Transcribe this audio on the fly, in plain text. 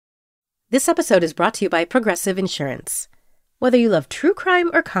This episode is brought to you by Progressive Insurance. Whether you love true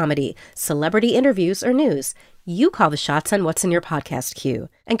crime or comedy, celebrity interviews or news, you call the shots on what's in your podcast queue.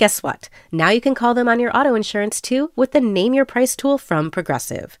 And guess what? Now you can call them on your auto insurance too with the Name Your Price tool from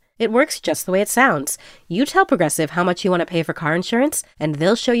Progressive. It works just the way it sounds. You tell Progressive how much you want to pay for car insurance, and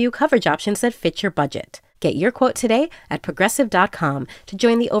they'll show you coverage options that fit your budget. Get your quote today at Progressive.com to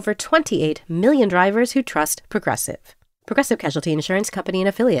join the over 28 million drivers who trust Progressive. Progressive Casualty Insurance Company and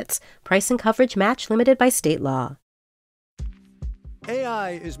Affiliates. Price and coverage match limited by state law.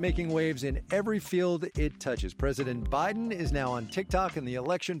 AI is making waves in every field it touches. President Biden is now on TikTok, and the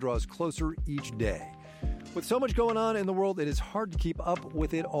election draws closer each day. With so much going on in the world, it is hard to keep up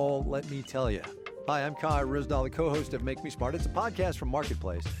with it all, let me tell you. Hi, I'm Kai Rizdal, the co-host of Make Me Smart. It's a podcast from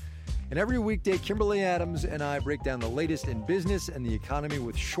Marketplace. And every weekday, Kimberly Adams and I break down the latest in business and the economy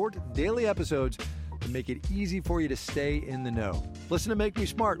with short daily episodes to make it easy for you to stay in the know. Listen to Make Me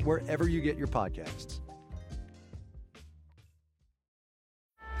Smart wherever you get your podcasts.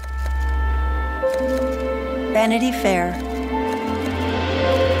 Vanity Fair.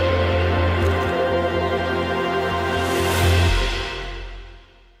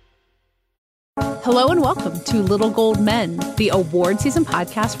 Hello and welcome to Little Gold Men, the award season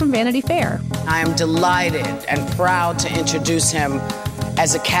podcast from Vanity Fair. I am delighted and proud to introduce him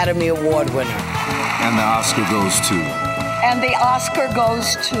as Academy Award winner. And the Oscar goes to... And the Oscar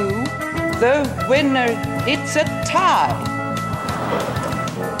goes to... The winner, it's a tie.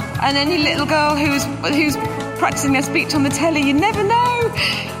 And any little girl who's practicing their speech on the telly, you never know.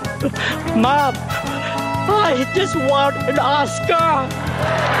 Mom, I just want an Oscar.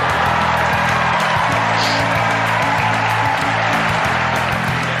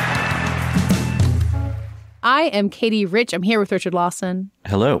 I am Katie Rich. I'm here with Richard Lawson.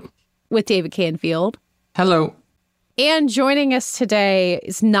 Hello. With David Canfield. Hello. And joining us today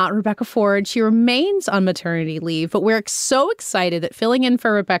is not Rebecca Ford. She remains on maternity leave, but we're so excited that filling in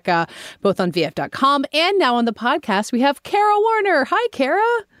for Rebecca, both on VF.com and now on the podcast, we have Kara Warner. Hi,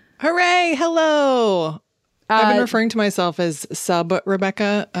 Kara. Hooray. Hello. I've been referring to myself as sub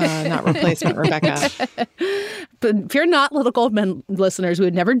Rebecca, not replacement Rebecca. But if you're not Little Gold Men listeners, we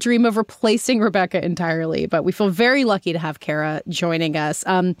would never dream of replacing Rebecca entirely. But we feel very lucky to have Kara joining us.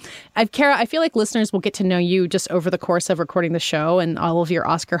 Kara, I feel like listeners will get to know you just over the course of recording the show and all of your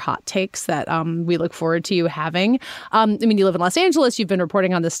Oscar hot takes that we look forward to you having. You live in Los Angeles. You've been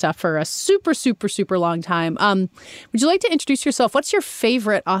reporting on this stuff for a super, super, super long time. Would you like to introduce yourself? What's your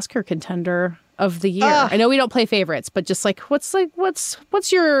favorite Oscar contender of the year? I know we don't play favorites, but just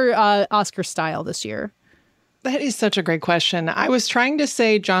what's your Oscar style this year? That is such a great question. I was trying to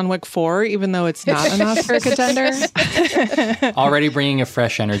say John Wick 4, even though it's not an Oscar contender. Already bringing a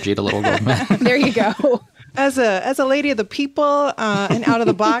fresh energy to Little Gold Men. There you go. As a lady of the people and out of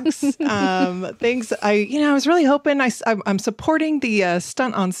the box things, I was really hoping I'm supporting the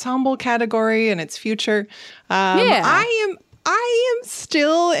stunt ensemble category and its future. I am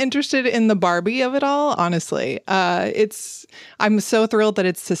still interested in the Barbie of it all, honestly. I'm so thrilled that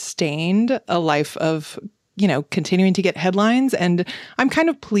it's sustained a life of, continuing to get headlines. And I'm kind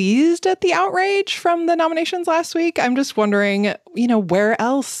of pleased at the outrage from the nominations last week. I'm just wondering, where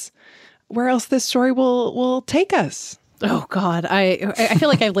else this story will take us. Oh, God. I feel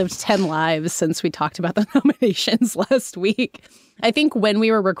like I've lived 10 lives since we talked about the nominations last week. I think when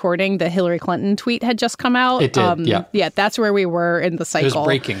we were recording, the Hillary Clinton tweet had just come out. It did, yeah. Yeah, that's where we were in the cycle. It was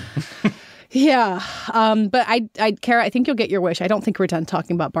breaking. Yeah. But Kara, I think you'll get your wish. I don't think we're done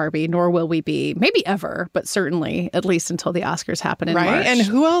talking about Barbie, nor will we be. Maybe ever, but certainly at least until the Oscars happen in March. Right. And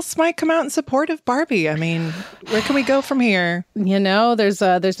who else might come out in support of Barbie? I mean, where can we go from here? There's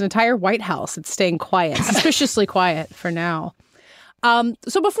an entire White House that's staying quiet, suspiciously quiet for now.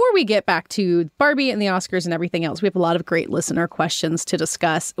 So before we get back to Barbie and the Oscars and everything else, we have a lot of great listener questions to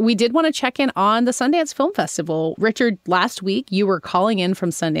discuss. We did want to check in on the Sundance Film Festival. Richard, last week you were calling in from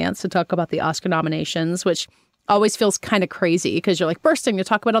Sundance to talk about the Oscar nominations, which always feels kind of crazy because you're bursting to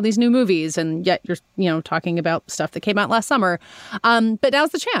talk about all these new movies and yet you're talking about stuff that came out last summer. But now's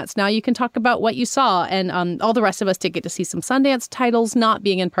the chance. Now you can talk about what you saw, and all the rest of us did get to see some Sundance titles not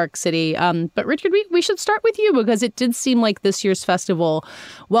being in Park City. But Richard, we should start with you because it did seem like this year's festival,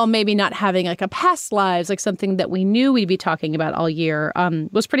 while maybe not having a past lives, something that we knew we'd be talking about all year,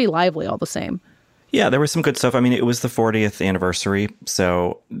 was pretty lively all the same. Yeah, there was some good stuff. I mean, it was the 40th anniversary,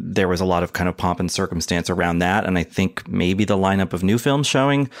 so there was a lot of kind of pomp and circumstance around that. And I think maybe the lineup of new films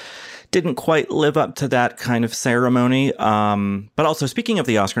showing didn't quite live up to that kind of ceremony. But also, speaking of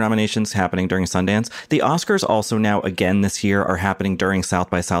the Oscar nominations happening during Sundance, the Oscars also now again this year are happening during South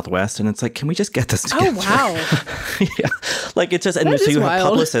by Southwest. And it's like, can we just get this together? Oh, wow. Yeah. Like, it's just, and so you have wild.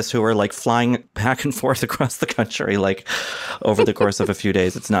 publicists who are like flying back and forth across the country, like over the course of a few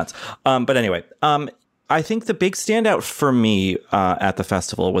days. It's nuts. But anyway, I think the big standout for me at the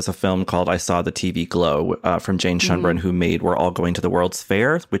festival was a film called I Saw the TV Glow from Jane Schunbrun, who made We're All Going to the World's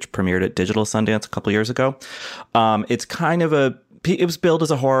Fair, which premiered at Digital Sundance a couple years ago. It's kind of it was billed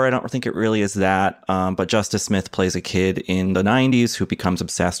as a horror. I don't think it really is that. But Justice Smith plays a kid in the 90s who becomes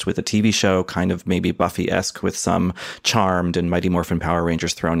obsessed with a TV show, kind of maybe Buffy-esque with some Charmed and Mighty Morphin Power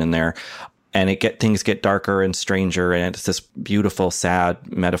Rangers thrown in there. And things get darker and stranger, and it's this beautiful, sad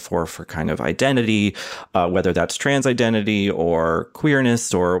metaphor for kind of identity, whether that's trans identity or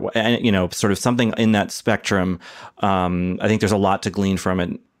queerness or, sort of something in that spectrum. I think there's a lot to glean from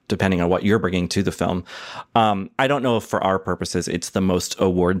it, depending on what you're bringing to the film. I don't know if for our purposes, it's the most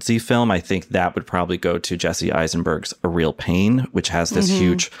awardsy film. I think that would probably go to Jesse Eisenberg's A Real Pain, which has this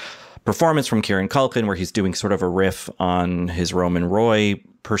huge performance from Kieran Culkin, where he's doing sort of a riff on his Roman Roy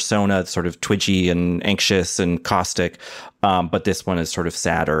persona, sort of twitchy and anxious and caustic. But this one is sort of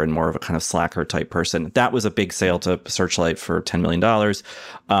sadder and more of a kind of slacker type person. That was a big sale to Searchlight for $10 million,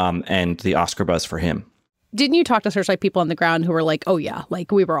 and the Oscar buzz for him. Didn't you talk to Searchlight people on the ground who were like, oh, yeah, like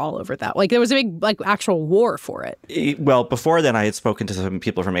we were all over that? Like there was a big like actual war for it. Well, before then, I had spoken to some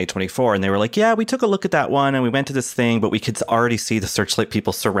people from A24 and they were like, yeah, we took a look at that one and we went to this thing, but we could already see the Searchlight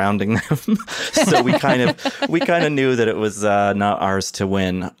people surrounding them. So we kind of knew that it was not ours to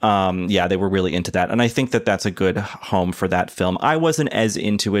win. Yeah, they were really into that. And I think that that's a good home for that film. I wasn't as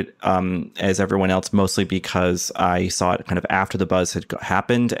into it as everyone else, mostly because I saw it kind of after the buzz had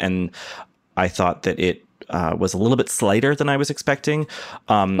happened. And I thought that it was a little bit slighter than I was expecting.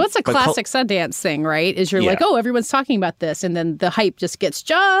 Well, it's a classic Sundance thing, right? Is you're like, oh, everyone's talking about this. And then the hype just gets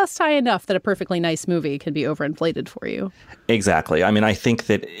just high enough that a perfectly nice movie can be overinflated for you. Exactly. I mean, I think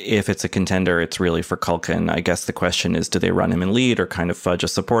that if it's a contender, it's really for Culkin. I guess the question is, do they run him in lead or kind of fudge a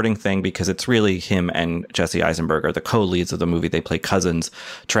supporting thing? Because it's really him and Jesse Eisenberg are the co-leads of the movie. They play cousins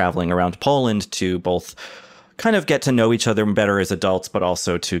traveling around Poland to both kind of get to know each other better as adults, but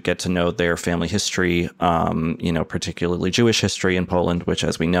also to get to know their family history, particularly Jewish history in Poland, which,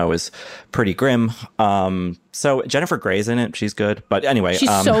 as we know, is pretty grim. So Jennifer Grey's in it. She's good. But anyway, she's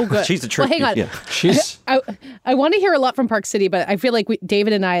so good. She's a true. Well, hang on. Yeah. I want to hear a lot from Park City, but I feel like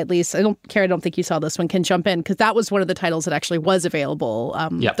David and I, at least, I don't think you saw this one, can jump in because that was one of the titles that actually was available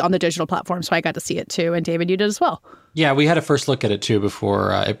on the digital platform. So I got to see it too. And David, you did as well. Yeah, we had a first look at it too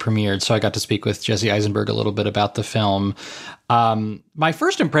before it premiered. So I got to speak with Jesse Eisenberg a little bit about the film. My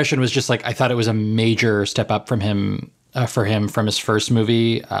first impression was just like, I thought it was a major step up from him, from his first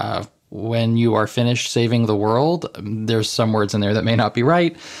movie, When You Are Finished Saving the World. There's some words in there that may not be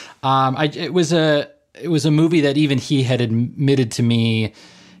right. It was a movie that even he had admitted to me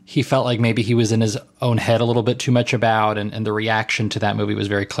he felt like maybe he was in his own head a little bit too much about, and the reaction to that movie was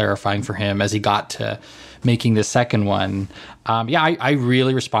very clarifying for him as he got to making the second one. I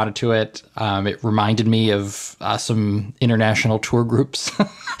really responded to it. It reminded me of some international tour groups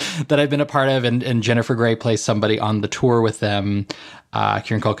that I've been a part of, and Jennifer Grey plays somebody on the tour with them,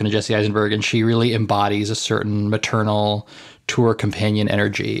 Kieran Culkin and Jesse Eisenberg, and she really embodies a certain maternal tour companion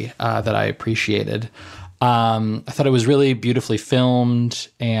energy that I appreciated. I thought it was really beautifully filmed,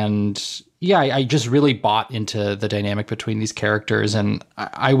 and I just really bought into the dynamic between these characters, and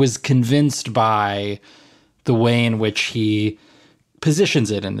I was convinced by the way in which he positions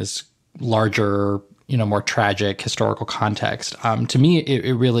it in this larger, more tragic historical context. To me,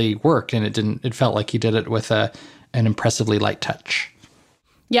 it really worked, and it felt like he did it with an impressively light touch.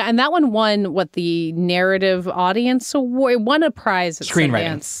 Yeah, and that one won the Narrative Audience Award. It won a prize at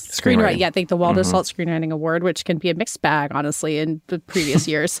Screenwriting. Yeah, I think the Waldo Salt Screenwriting Award, which can be a mixed bag, honestly, in the previous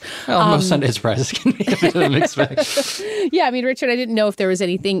years. Well, most Sundance prizes can be a bit of a mixed bag. Yeah, I mean, Richard, I didn't know if there was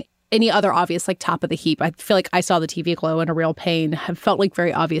any other obvious, top of the heap. I feel like I Saw the TV Glow and A Real Pain have felt like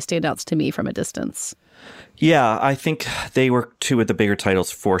very obvious standouts to me from a distance. Yeah, I think they were two of the bigger titles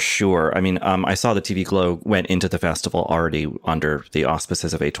for sure. I mean, I Saw the TV Glow went into the festival already under the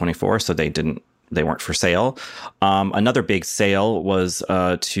auspices of A24, so they weren't for sale. Another big sale was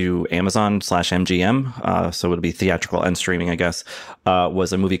to Amazon/MGM, so it would be theatrical and streaming, I guess,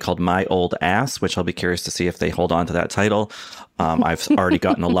 was a movie called My Old Ass, which I'll be curious to see if they hold on to that title. I've already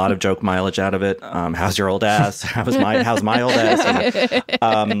gotten a lot of joke mileage out of it. How's your old ass? How's my old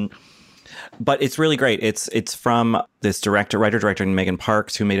ass? But it's really great. It's from this writer-director named Megan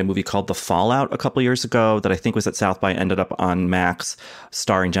Parks, who made a movie called The Fallout a couple years ago that I think was at South by, ended up on Max,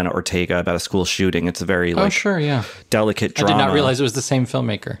 starring Jenna Ortega, about a school shooting. It's a very delicate drama. I did not realize it was the same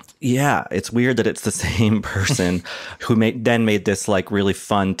filmmaker. Yeah, it's weird that it's the same person who made this like really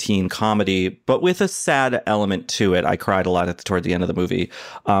fun teen comedy, but with a sad element to it. I cried a lot toward the end of the movie,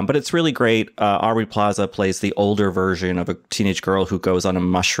 but it's really great. Aubrey Plaza plays the older version of a teenage girl who goes on a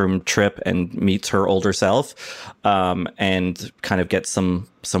mushroom trip and meets her older self, and kind of gets some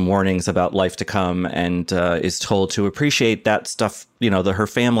warnings about life to come, and is told to appreciate that stuff, her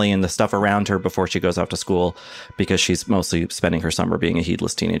family and the stuff around her before she goes off to school, because she's mostly spending her summer being a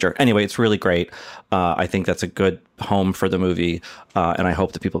heedless teenager. Anyway, it's really great. I think that's a good home for the movie, and I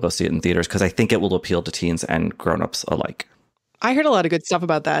hope that people go see it in theaters, because I think it will appeal to teens and grown-ups alike. I heard a lot of good stuff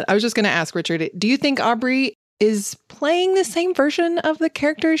about that. I was just going to ask Richard, do you think Aubrey is playing the same version of the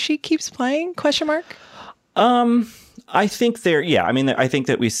character she keeps playing? ? I think I think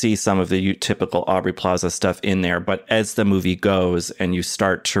that we see some of the typical Aubrey Plaza stuff in there, but as the movie goes and you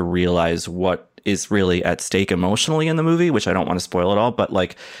start to realize what is really at stake emotionally in the movie, which I don't want to spoil at all, but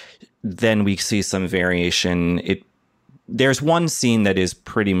like, then we see some variation. There's one scene that is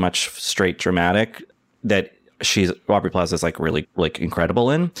pretty much straight dramatic that Aubrey Plaza is like really like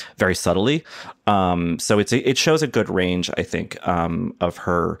incredible in, very subtly. So it shows a good range, I think, of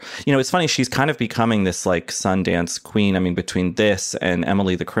her. It's funny, she's kind of becoming this like Sundance queen. I mean, between this and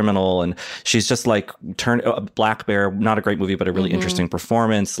Emily the Criminal, and she's just like Black Bear, not a great movie, but a really interesting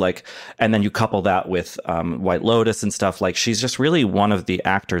performance. Like, and then you couple that with White Lotus and stuff. Like, she's just really one of the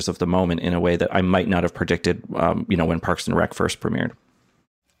actors of the moment in a way that I might not have predicted. When Parks and Rec first premiered.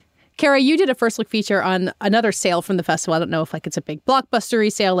 Kara, you did a first look feature on another sale from the festival. I don't know if it's a big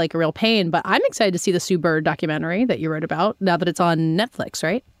blockbustery sale like a real pain, but I'm excited to see the Sue Bird documentary that you wrote about now that it's on Netflix,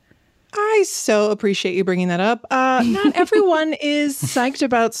 right? I so appreciate you bringing that up. Not everyone is psyched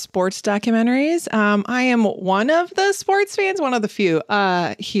about sports documentaries. I am one of the sports fans, one of the few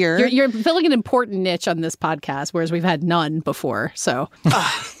here. You're filling an important niche on this podcast, whereas we've had none before. So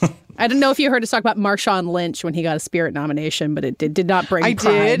I don't know if you heard us talk about Marshawn Lynch when he got a Spirit nomination, but it did not bring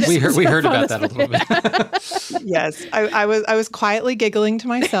pride. We heard about that a little bit. Yes, I was quietly giggling to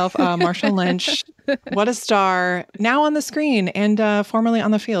myself. Marshawn Lynch, what a star! Now on the screen and formerly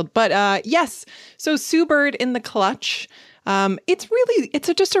on the field. But yes, so Sue Bird in the clutch.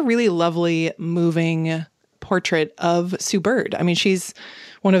 It's just a really lovely, moving portrait of Sue Bird. I mean, she's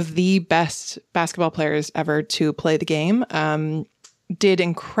one of the best basketball players ever to play the game. Did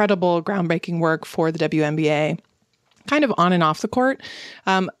incredible groundbreaking work for the WNBA, kind of on and off the court.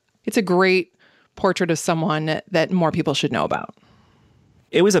 It's a great portrait of someone that more people should know about.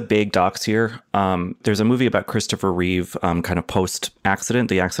 It was a big doxier. There's a movie about Christopher Reeve, kind of post-accident,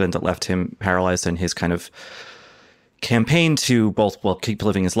 the accident that left him paralyzed, and his kind of campaign to both, keep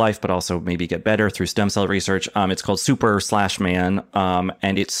living his life, but also maybe get better through stem cell research. It's called Super/Man,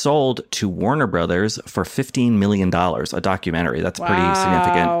 and it sold to Warner Brothers for $15 million, a documentary. That's pretty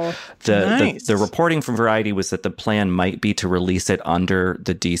significant. The reporting from Variety was that the plan might be to release it under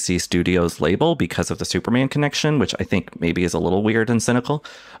the DC Studios label because of the Superman connection, which I think maybe is a little weird and cynical.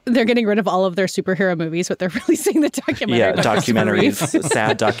 They're getting rid of all of their superhero movies, but they're releasing the documentary. Yeah, documentaries,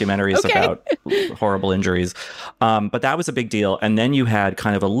 sad documentaries about horrible injuries. But that was a big deal. And then you had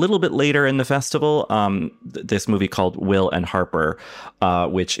kind of a little bit later in the festival, this movie called Will and Harper,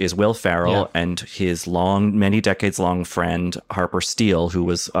 which is Will Ferrell and his many decades long friend, Harper Steele, who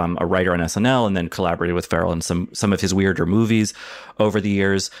was a writer on SNL and then collaborated with Ferrell in some of his weirder movies over the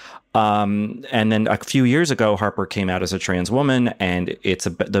years. And then a few years ago, Harper came out as a trans woman, and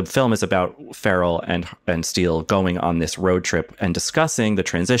the film is about Ferrell and Steele going on this road trip and discussing the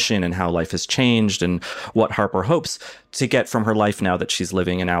transition and how life has changed and what Harper hopes to get from her life now that she's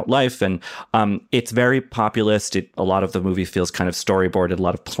living an out life. And it's very populist. A lot of the movie feels kind of storyboarded, a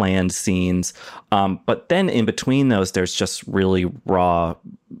lot of planned scenes. But then in between those, there's just really raw,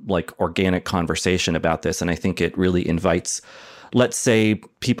 like organic conversation about this. And I think it really invites, let's say,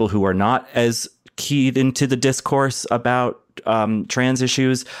 people who are not as keyed into the discourse about trans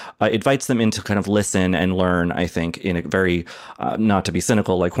issues, invites them in to kind of listen and learn, I think, in a very, not to be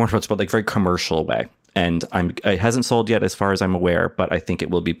cynical like Warner Bros., but like very commercial way. And it hasn't sold yet as far as I'm aware, but I think it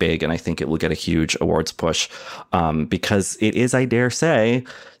will be big, and I think it will get a huge awards push because it is, I dare say,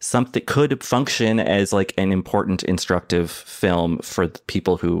 something could function as like an important, instructive film for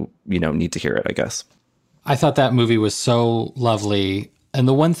people who, need to hear it, I guess. I thought that movie was so lovely. And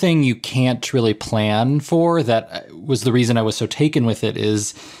the one thing you can't really plan for, that was the reason I was so taken with it,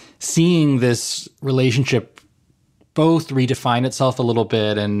 is seeing this relationship both redefine itself a little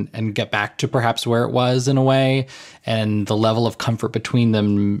bit and get back to perhaps where it was in a way, and the level of comfort between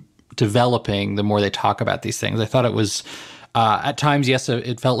them developing the more they talk about these things. I thought it was, at times, yes,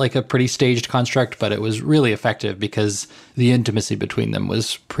 it felt like a pretty staged construct, but it was really effective because the intimacy between them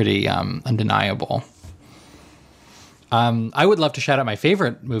was pretty undeniable. I would love to shout out my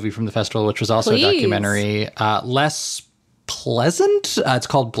favorite movie from the festival, which was also a documentary, less pleasant. It's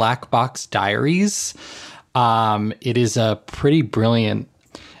called Black Box Diaries. It is a pretty brilliant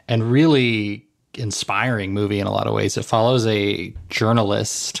and really inspiring movie in a lot of ways. It follows a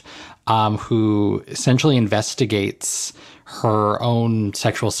journalist who essentially investigates her own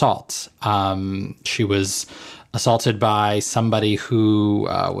sexual assaults. She was assaulted by somebody who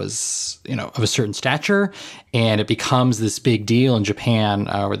was, of a certain stature, and it becomes this big deal in Japan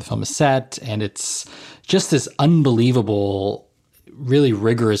where the film is set, and it's just this unbelievable, really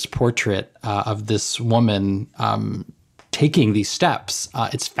rigorous portrait of this woman taking these steps.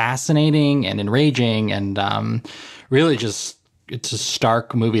 It's fascinating and enraging, and really just, it's a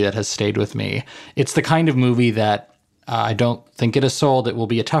stark movie that has stayed with me. It's the kind of movie that I don't think it has sold. It will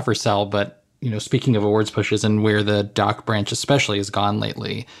be a tougher sell, but speaking of awards pushes and where the doc branch especially has gone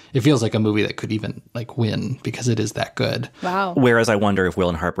lately, it feels like a movie that could even win because it is that good. Wow. Whereas I wonder if Will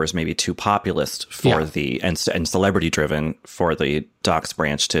and Harper is maybe too populist for and celebrity driven for the docs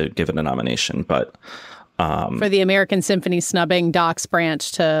branch to give it a nomination, but for the American Symphony snubbing docs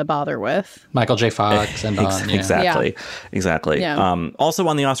branch to bother with. Michael J. Fox and on. Exactly. Yeah. Also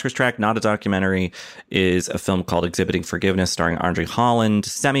on the Oscars track, not a documentary, is a film called Exhibiting Forgiveness, starring Andre Holland,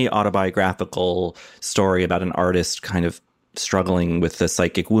 semi-autobiographical story about an artist kind of struggling with the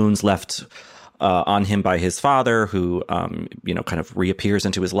psychic wounds left on him by his father, who, kind of reappears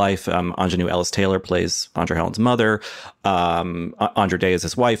into his life. Ingenue Ellis-Taylor plays Andre Holland's mother. Andra Day is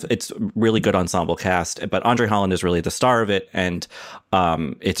his wife. It's really good ensemble cast, but Andre Holland is really the star of it. And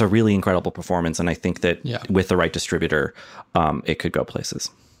it's a really incredible performance. And I think that with the right distributor, it could go places.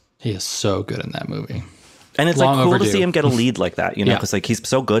 He is so good in that movie. And it's Long cool overdue. to see him get a lead like that, because he's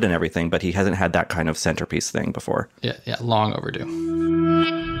so good in everything, but he hasn't had that kind of centerpiece thing before. Yeah, long overdue.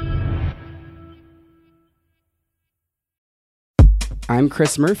 I'm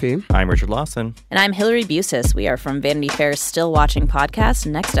Chris Murphy. I'm Richard Lawson. And I'm Hillary Busis. We are from Vanity Fair's Still Watching podcast.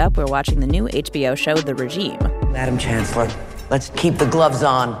 Next up, we're watching the new HBO show, The Regime. Madam Chancellor, let's keep the gloves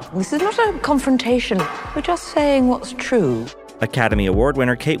on. This is not a confrontation. We're just saying what's true. Academy Award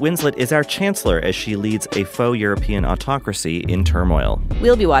winner Kate Winslet is our chancellor as she leads a faux European autocracy in turmoil.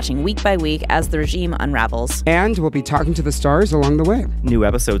 We'll be watching week by week as the regime unravels. And we'll be talking to the stars along the way. New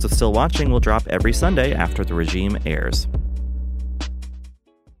episodes of Still Watching will drop every Sunday after The Regime airs.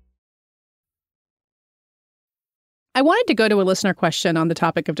 I wanted to go to a listener question on the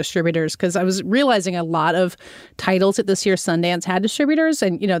topic of distributors because I was realizing a lot of titles at this year's Sundance had distributors,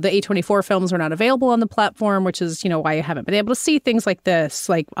 and the A24 films were not available on the platform, which is why you haven't been able to see things like this.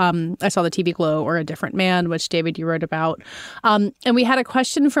 Like I saw The TV Glow or A Different Man, which David, you wrote about, and we had a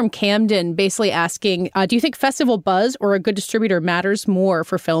question from Camden basically asking, do you think festival buzz or a good distributor matters more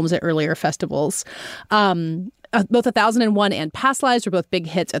for films at earlier festivals? Both 1001 and Past Lives were both big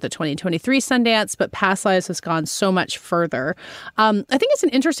hits at the 2023 Sundance, but Past Lives has gone so much further. I think it's an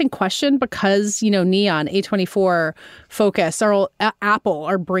interesting question because, Neon, A24, Focus, Apple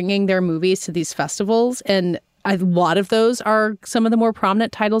are bringing their movies to these festivals, and a lot of those are some of the more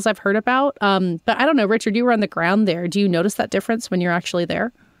prominent titles I've heard about. But I don't know, Richard, you were on the ground there. Do you notice that difference when you're actually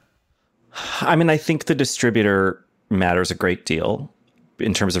there? I mean, I think the distributor matters a great deal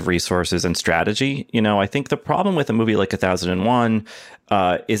in terms of resources and strategy. I think the problem with a movie like 1001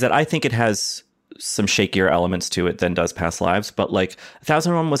 is that I think it has some shakier elements to it than does Past Lives. But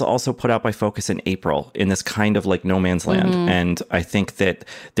 1001 was also put out by Focus in April in this kind of no man's land. Mm-hmm. And I think that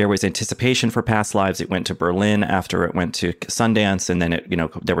there was anticipation for Past Lives. It went to Berlin after it went to Sundance. And then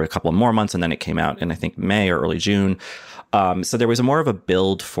there were a couple of more months, and then it came out in, I think, May or early June. So there was more of a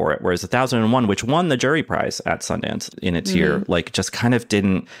build for it, whereas 1001, which won the jury prize at Sundance in its year, just kind of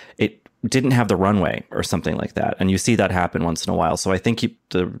didn't have the runway or something like that. And you see that happen once in a while. So I think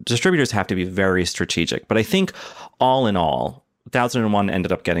the distributors have to be very strategic. But I think all in all, 1001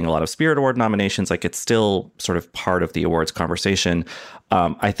 ended up getting a lot of Spirit Award nominations. It's still sort of part of the awards conversation.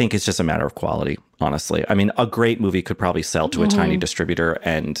 I think it's just a matter of quality, honestly. I mean, a great movie could probably sell to a tiny distributor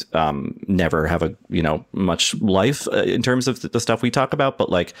and never have a much life in terms of the stuff we talk about.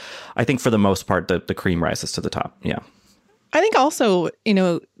 But I think for the most part, the cream rises to the top. Yeah. I think also,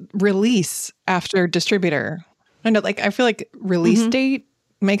 release after distributor. I feel like release date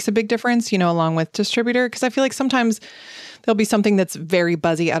makes a big difference, along with distributor, because I feel like sometimes there'll be something that's very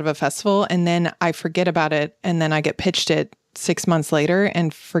buzzy out of a festival, and then I forget about it, and then I get pitched it 6 months later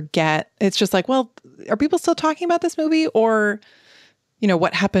and forget. It's just like, well, are people still talking about this movie? Or,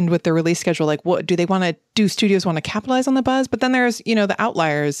 what happened with the release schedule? Like, what do studios want to capitalize on the buzz? But then there's, the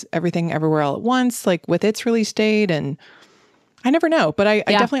outliers, Everything Everywhere All at Once, like with its release date, and I never know. But I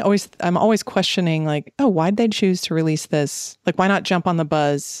definitely I'm always questioning, like, oh, why'd they choose to release this? Like, why not jump on the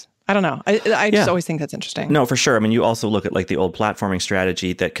buzz? I don't know. I just always think that's interesting. No, for sure. I mean, you also look at like the old platforming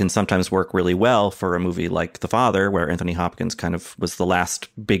strategy that can sometimes work really well for a movie like The Father, where Anthony Hopkins kind of was the last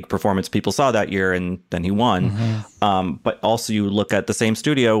big performance people saw that year, and then he won. Mm-hmm. But also you look at the same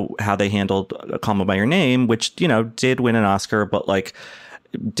studio, how they handled Call Me By Your Name, which, did win an Oscar, but like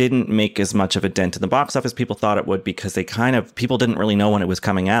didn't make as much of a dent in the box office people thought it would, because people didn't really know when it was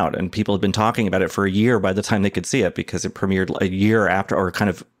coming out, and people had been talking about it for a year by the time they could see it, because it premiered a year after, or kind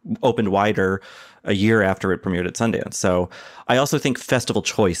of opened wider a year after it premiered at Sundance. So I also think festival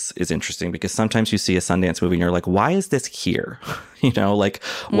choice is interesting, because sometimes you see a Sundance movie and you're like, why is this here?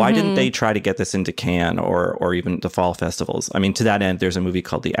 Why didn't they try to get this into Cannes or even the fall festivals? I mean, to that end, there's a movie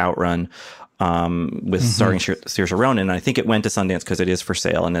called The Outrun, with starring Saoirse Ronan. And I think it went to Sundance because it is for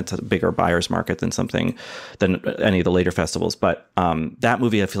sale and it's a bigger buyer's market than any of the later festivals. But that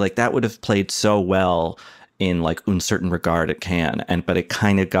movie, I feel like that would have played so well in like Un Certain Regard at Cannes, but it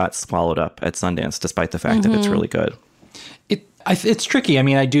kind of got swallowed up at Sundance, despite the fact that it's really good. It's tricky. I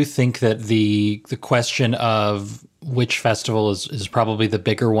mean, I do think that the question of which festival is probably the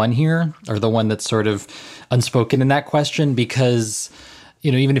bigger one here, or the one that's sort of unspoken in that question, because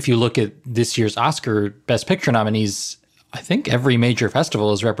even if you look at this year's Oscar Best Picture nominees, I think every major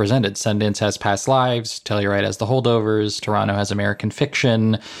festival is represented. Sundance has Past Lives, Telluride has The Holdovers, Toronto has American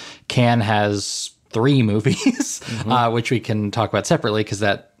Fiction, Cannes has 3 movies, which we can talk about separately because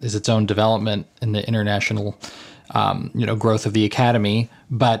that is its own development in the international, growth of the Academy.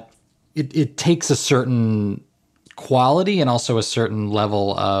 But it takes a certain quality and also a certain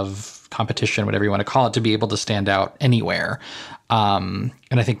level of competition, whatever you want to call it, to be able to stand out anywhere. And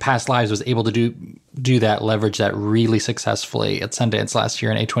I think Past Lives was able to do that, leverage that really successfully at Sundance last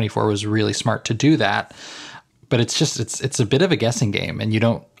year, and A24 was really smart to do that. But it's a bit of a guessing game, and you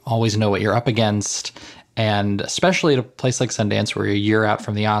don't always know what you're up against. And especially at a place like Sundance, where you're a year out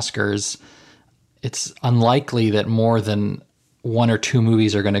from the Oscars, it's unlikely that more than 1 or 2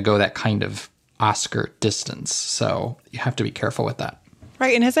 movies are going to go that kind of Oscar distance. So you have to be careful with that.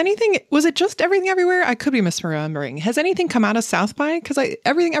 Right. And was it just Everything Everywhere? I could be misremembering. Has anything come out of South by? Because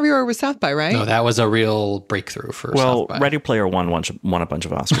Everything Everywhere was South by, right? No, that was a real breakthrough for South by. Well, Ready Player One won a bunch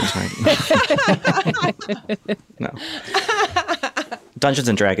of Oscars, right? No. Dungeons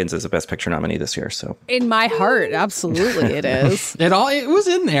and Dragons is a Best Picture nominee this year, so. In my heart, absolutely it is. It was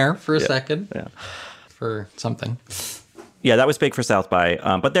in there for a second. Yeah. For something. Yeah, that was big for South by,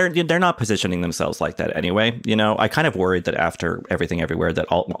 but they're not positioning themselves like that anyway. I kind of worried that after Everything Everywhere, that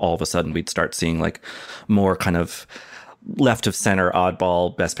all of a sudden we'd start seeing like more kind of left of center,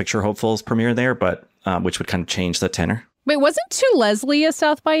 oddball Best Picture hopefuls premiere there, but which would kind of change the tenor. Wait, wasn't To Leslie a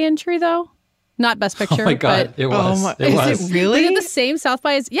South by entry though? Not Best Picture. Oh my God, it was. Is it really? Was it the same South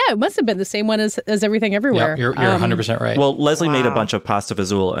by? It must have been the same one as Everything Everywhere. Yeah, you're 100% right. Well, Leslie made a bunch of pasta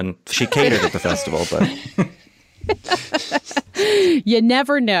vazul, and she catered at the festival, but. You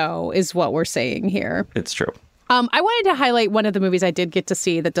never know is what we're saying here. It's true. I wanted to highlight one of the movies I did get to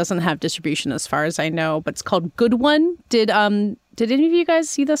see that doesn't have distribution as far as I know, but it's called Good One. Did any of you guys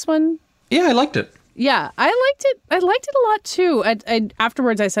see this one? Yeah, I liked it. Yeah, I liked it. I liked it a lot, too.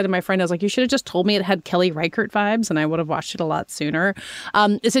 Afterwards, I said to my friend, I was like, you should have just told me it had Kelly Reichardt vibes, and I would have watched it a lot sooner.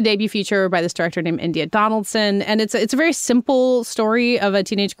 It's a debut feature by this director named India Donaldson, and it's a very simple story of a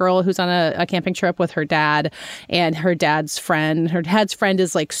teenage girl who's on a camping trip with her dad and her dad's friend. Her dad's friend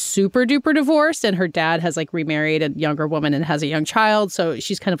is, like, super duper divorced, and her dad has, like, remarried a younger woman and has a young child, so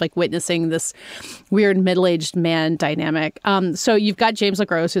she's kind of, like, witnessing this weird middle-aged man dynamic. So you've got James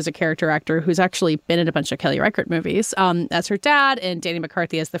LaGrosse, who's a character actor who's actually been in a bunch of Kelly Reichardt movies as her dad, and Danny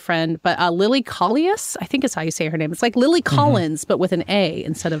McCarthy as the friend. But Lily Collius, I think is how you say her name. It's like Lily Collins, but with an A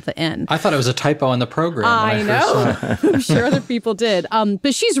instead of the N. I thought it was a typo in the program. I know. I'm sure other people did.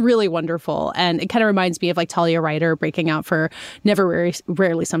 But she's really wonderful. And it kind of reminds me of like Talia Ryder breaking out for Never,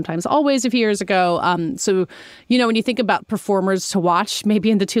 Rarely, Sometimes, Always a few years ago. So, when you think about performers to watch, maybe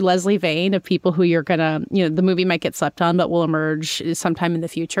in the To Leslie vein of people who you're going to, the movie might get slept on, but will emerge sometime in the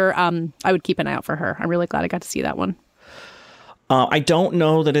future, I would keep an eye out for her. I'm really glad I got to see that one. I don't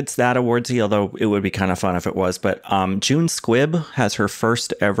know that it's that awardsy, although it would be kind of fun if it was. But June Squibb has her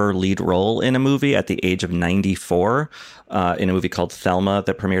first ever lead role in a movie at the age of 94 in a movie called Thelma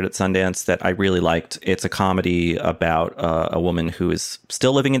that premiered at Sundance that I really liked. It's a comedy about a woman who is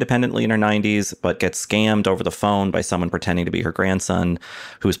still living independently in her 90s, but gets scammed over the phone by someone pretending to be her grandson,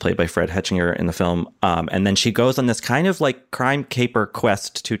 who is played by Fred Hetchinger in the film. And then she goes on this kind of like crime caper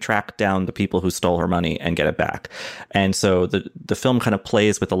quest to track down the people who stole her money and get it back. And so the film kind of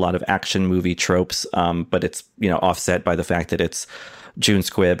plays with a lot of action movie tropes, but it's, offset by the fact that it's June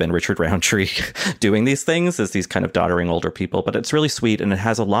Squibb and Richard Roundtree doing these things as these kind of doddering older people. But it's really sweet, and it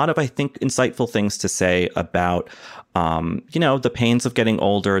has a lot of, I think, insightful things to say about, the pains of getting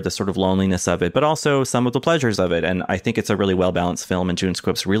older, the sort of loneliness of it, but also some of the pleasures of it. And I think it's a really well-balanced film, and June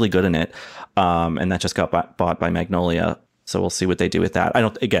Squibb's really good in it. And that just got bought by Magnolia. So we'll see what they do with that.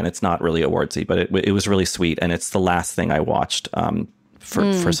 It's not really awardsy, but it was really sweet. And it's the last thing I watched for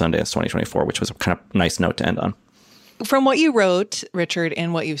Sundance 2024, which was a kind of nice note to end on. From what you wrote, Richard,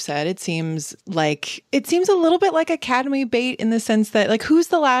 and what you've said, it seems a little bit like Academy bait in the sense that, like, who's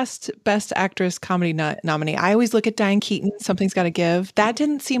the last Best Actress comedy nominee? I always look at Diane Keaton, Something's Gotta Give. That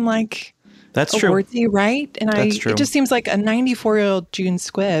didn't seem like that's awardsy, right? And that's true. It just seems like a 94-year-old June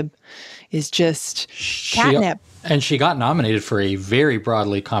Squibb is just catnip. And she got nominated for a very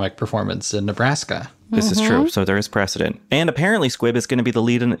broadly comic performance in Nebraska. This is true. So there is precedent. And apparently Squibb is going to be the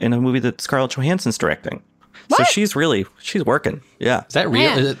lead in a movie that Scarlett Johansson's directing. What? So she's working. Yeah. Is that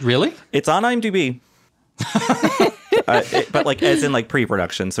real? Is it really? It's on IMDb. But like as in like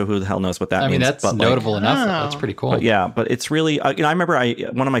pre-production. So who the hell knows what that means? I mean, that's notable enough. That's pretty cool. But it's really, I remember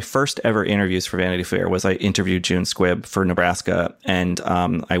one of my first ever interviews for Vanity Fair was I interviewed June Squibb for Nebraska. And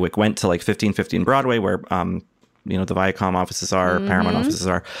I went to like 1515 Broadway where, the Viacom offices are, Paramount offices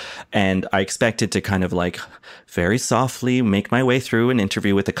are. And I expected to kind of like very softly make my way through an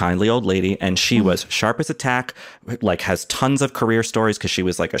interview with a kindly old lady. And she was sharp as a tack, like has tons of career stories because she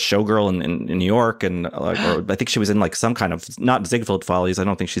was like a showgirl in New York. And or I think she was in like some kind of, not Ziegfeld Follies. I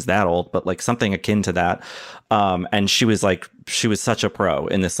don't think she's that old, but like something akin to that. And she was such a pro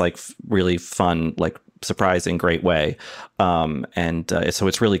in this like really fun, like surprising, great way. So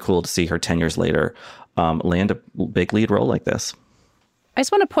it's really cool to see her 10 years later land a big lead role like this. I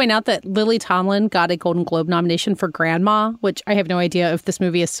just want to point out that Lily Tomlin got a Golden Globe nomination for Grandma, which I have no idea if this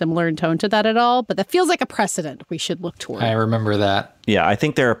movie is similar in tone to that at all, but that feels like a precedent we should look toward. I remember that. Yeah, I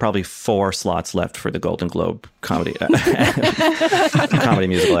think there are probably 4 slots left for the Golden Globe comedy comedy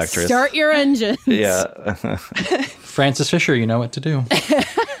musical actress. Start your engines. Yeah. Frances Fisher, you know what to do.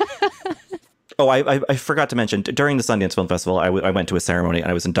 Oh, I forgot to mention, during the Sundance Film Festival, I went to a ceremony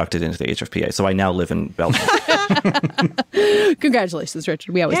and I was inducted into the HFPA. So I now live in Belgium. Congratulations,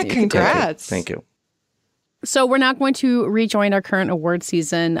 Richard. We always need congrats. Thank you. So we're now going to rejoin our current award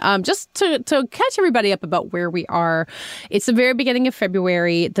season. Just to catch everybody up about where we are, it's the very beginning of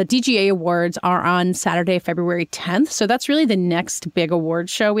February. The DGA Awards are on Saturday, February 10th. So that's really the next big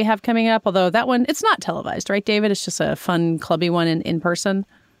award show we have coming up. Although that one, it's not televised, right, David? It's just a fun, clubby one in person.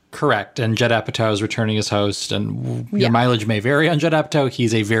 Correct. And Judd Apatow is returning as host, and your mileage may vary on Judd Apatow.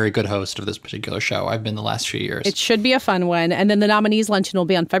 He's a very good host of this particular show. I've been the last few years. It should be a fun one. And then the nominees luncheon will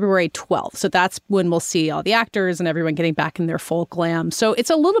be on February 12th. So that's when we'll see all the actors and everyone getting back in their full glam. So it's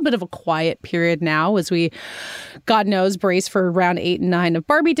a little bit of a quiet period now as we, God knows, brace for round 8 and 9 of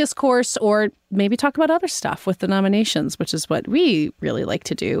Barbie discourse, or maybe talk about other stuff with the nominations, which is what we really like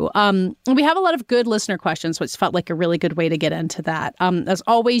to do. We have a lot of good listener questions, which felt like a really good way to get into that. As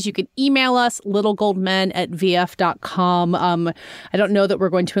always, you can email us, littlegoldmen@vf.com. I don't know that we're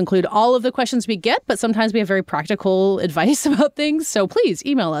going to include all of the questions we get, but sometimes we have very practical advice about things. So please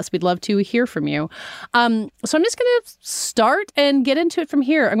email us. We'd love to hear from you. So I'm just going to start and get into it from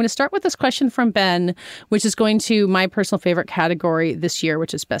here. I'm going to start with this question from Ben, which is going to my personal favorite category this year,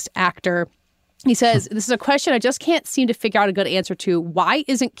 which is Best Actor. He says, this is a question I just can't seem to figure out a good answer to. Why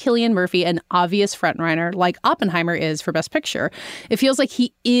isn't Cillian Murphy an obvious frontrunner like Oppenheimer is for Best Picture? It feels like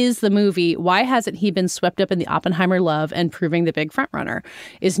he is the movie. Why hasn't he been swept up in the Oppenheimer love and proving the big frontrunner?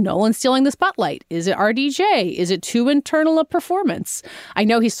 Is Nolan stealing the spotlight? Is it RDJ? Is it too internal a performance? I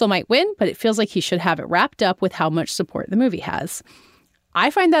know he still might win, but it feels like he should have it wrapped up with how much support the movie has.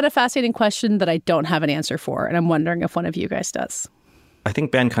 I find that a fascinating question that I don't have an answer for, and I'm wondering if one of you guys does. I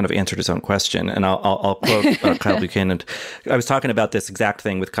think Ben kind of answered his own question, and I'll quote Kyle Buchanan. I was talking about this exact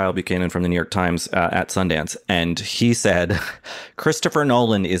thing with Kyle Buchanan from the New York Times at Sundance, and he said, Christopher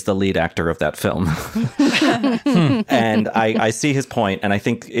Nolan is the lead actor of that film. And I see his point, and I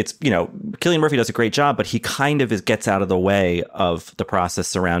think it's, Cillian Murphy does a great job, but he kind of gets out of the way of the process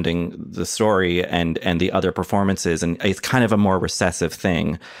surrounding the story and the other performances, and it's kind of a more recessive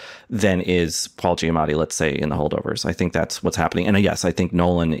thing than is Paul Giamatti, let's say, in The Holdovers. I think that's what's happening. And yes, I think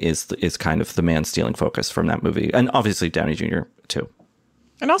Nolan is kind of the man stealing focus from that movie. And obviously Downey Jr. too.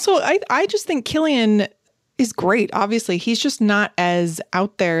 And also, I just think Cillian is great. Obviously, he's just not as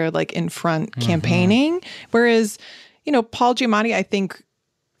out there, like, in front campaigning. Whereas, Paul Giamatti, I think,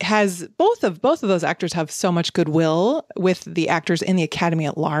 has both of those actors have so much goodwill with the actors in the Academy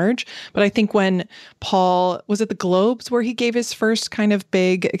at large. But I think when Paul was at the Globes where he gave his first kind of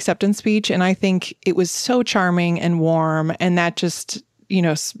big acceptance speech, and I think it was so charming and warm, and that just,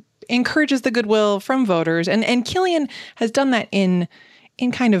 encourages the goodwill from voters. And Cillian has done that in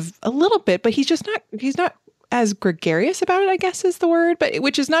kind of a little bit, but he's not as gregarious about it, I guess is the word, but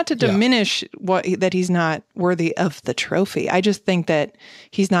which is not to diminish that he's not worthy of the trophy. I just think that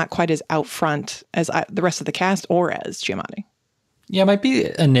he's not quite as out front as the rest of the cast or as Giamatti. Yeah, it might be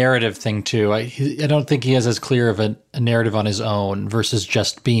a narrative thing too. I don't think he has as clear of a narrative on his own versus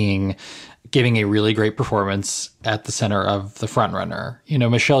just giving a really great performance at the center of the frontrunner.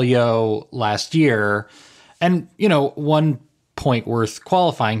 Michelle Yeoh last year, and one point worth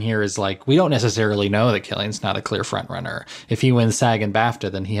qualifying here is, like, we don't necessarily know that Cillian's not a clear frontrunner. If he wins SAG and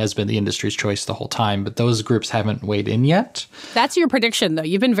BAFTA, then he has been the industry's choice the whole time, but those groups haven't weighed in yet. That's your prediction, though.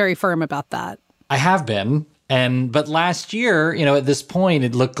 You've been very firm about that. I have been. But last year, at this point,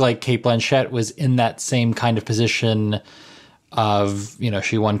 it looked like Cate Blanchett was in that same kind of position of,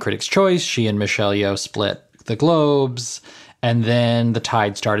 she won Critics' Choice. She and Michelle Yeoh split the Globes. And then the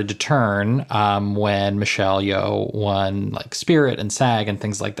tide started to turn when Michelle Yeoh won, like, Spirit and SAG and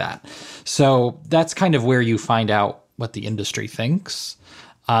things like that. So that's kind of where you find out what the industry thinks.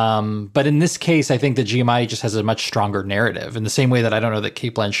 But in this case, I think that Giamatti just has a much stronger narrative, in the same way that I don't know that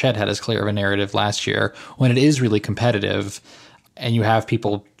Cate Blanchett had as clear of a narrative last year, when it is really competitive and you have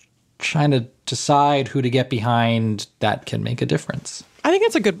people trying to decide who to get behind. That can make a difference. I think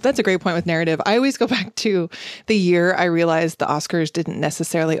that's a great point with narrative. I always go back to the year I realized the Oscars didn't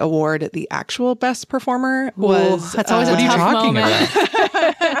necessarily award the actual best performer. That's always a tough moment.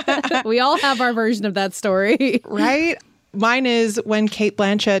 About? We all have our version of that story. Right? Mine is when Cate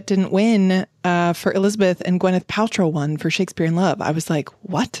Blanchett didn't win for Elizabeth and Gwyneth Paltrow won for Shakespeare in Love. I was like,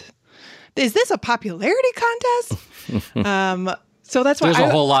 what? Is this a popularity contest? So that's why there's a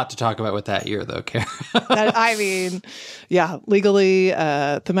whole lot to talk about with that year, though, Kara. Legally,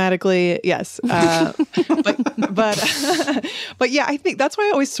 thematically, yes. But yeah, I think that's why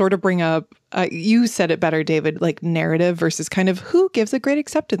I always sort of bring up, you said it better, David, like narrative versus kind of who gives a great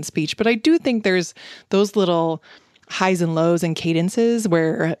acceptance speech. But I do think there's those little highs and lows and cadences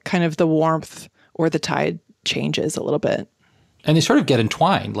where kind of the warmth or the tide changes a little bit. And they sort of get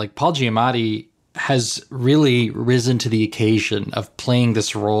entwined. Like, Paul Giamatti has really risen to the occasion of playing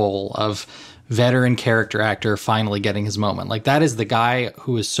this role of veteran character actor finally getting his moment. Like, that is the guy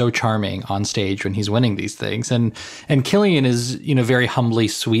who is so charming on stage when he's winning these things. And Cillian is, very humbly,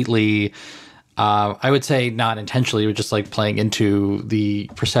 sweetly, I would say not intentionally, but just like playing into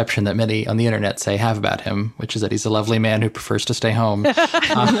the perception that many on the internet have about him, which is that he's a lovely man who prefers to stay home.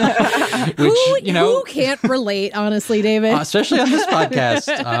 Who can't relate, honestly, David? Especially on this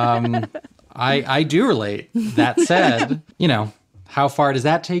podcast. I do relate. That said, how far does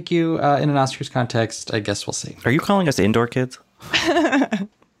that take you in an Oscars context? I guess we'll see. Are you calling us indoor kids?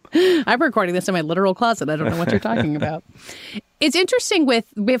 I'm recording this in my literal closet. I don't know what you're talking about. It's interesting with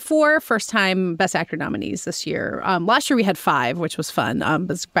 4 first-time Best Actor nominees this year. Last year we had 5, which was fun.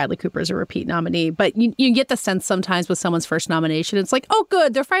 But Bradley Cooper is a repeat nominee. But you get the sense sometimes with someone's first nomination, it's like, oh,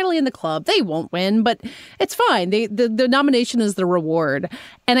 good, they're finally in the club. They won't win, but it's fine. The nomination is the reward.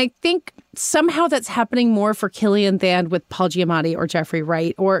 And I think somehow that's happening more for Cillian than with Paul Giamatti or Jeffrey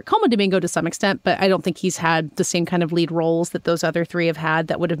Wright or Coleman Domingo to some extent, but I don't think he's had the same kind of lead roles that those other 3 have had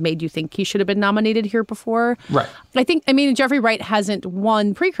that would have made you think he should have been nominated here before. Right. I mean, Jeffrey Wright hasn't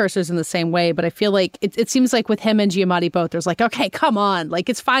won precursors in the same way, but I feel like it seems like with him and Giamatti both, there's like, okay, come on, like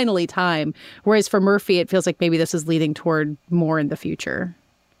it's finally time. Whereas for Murphy, it feels like maybe this is leading toward more in the future.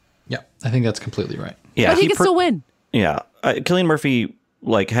 Yeah, I think that's completely right. Yeah, but he can still win. Yeah. Cillian Murphy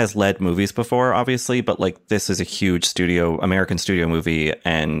has led movies before, obviously, but this is a huge American studio movie.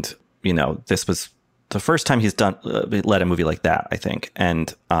 And, this was the first time he's led a movie like that, I think.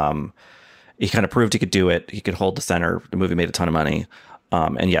 And he kind of proved he could do it. He could hold the center. The movie made a ton of money.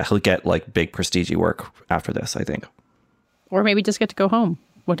 And yeah, he'll get like big prestige work after this, I think. Or maybe just get to go home,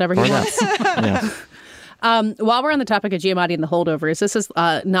 whatever he wants. Yeah. While we're on the topic of Giamatti and the holdovers, this is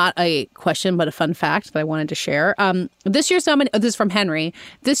not a question, but a fun fact that I wanted to share. This is from Henry.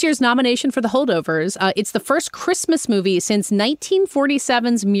 This year's nomination for the holdovers, it's the first Christmas movie since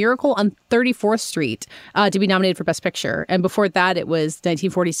 1947's Miracle on 34th Street to be nominated for Best Picture. And before that, it was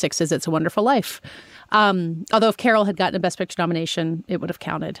 1946's It's a Wonderful Life. Although if Carol had gotten a Best Picture nomination, it would have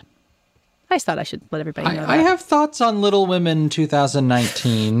counted. I just thought I should let everybody know that. I have thoughts on Little Women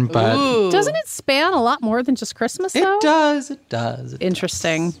 2019, but... Ooh. Doesn't it span a lot more than just Christmas, though? It does.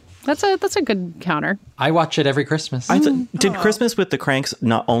 Interesting. That's a good counter. I watch it every Christmas. Did Christmas with the Cranks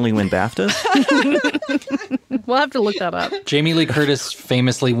not only win BAFTAs? We'll have to look that up. Jamie Lee Curtis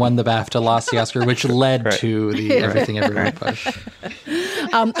famously won the BAFTA, lost the Oscar, which led to the Everything Everywhere push.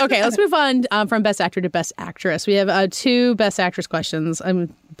 Okay, let's move on from Best Actor to Best Actress. We have 2 Best Actress questions.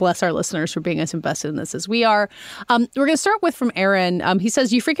 Bless our listeners for being as invested in this as we are. We're going to start with from Aaron. He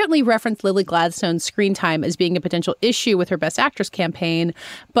says, you frequently reference Lily Gladstone's screen time as being a potential issue with her Best Actress campaign,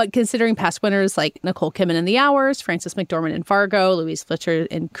 but considering past winners like Nicole Kidman in The Hours, Frances McDormand in Fargo, Louise Fletcher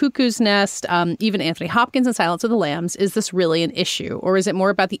in Cuckoo's Nest, even Anthony Hopkins in Silence of the Lambs, is this really an issue? Or is it more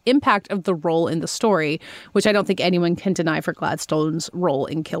about the impact of the role in the story, which I don't think anyone can deny for Gladstone's role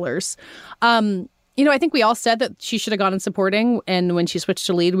in Killers? I think we all said that she should have gone in supporting, and when she switched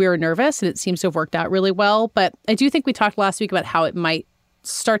to lead, we were nervous, and it seems to have worked out really well. But I do think we talked last week about how it might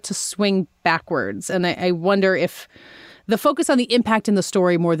start to swing backwards, and I wonder if the focus on the impact in the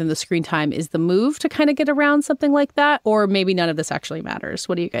story more than the screen time is the move to kind of get around something like that, or maybe none of this actually matters.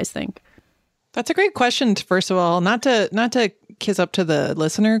 What do you guys think? That's a great question, first of all. Not to kiss up to the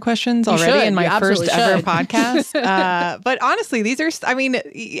listener questions already in my first ever podcast. But honestly, these are,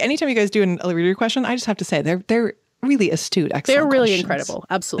 anytime you guys do a reader question, I just have to say they're really astute, excellent They're really questions. incredible.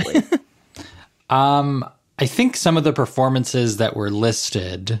 Absolutely. I think some of the performances that were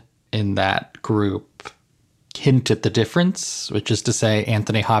listed in that group hint at the difference, which is to say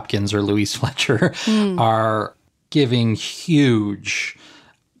Anthony Hopkins or Louise Fletcher are giving huge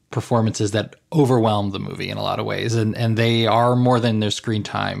performances that overwhelm the movie in a lot of ways. And they are more than their screen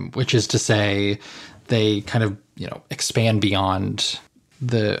time, which is to say they kind of, expand beyond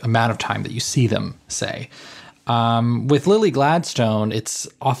the amount of time that you see them, say. With Lily Gladstone, it's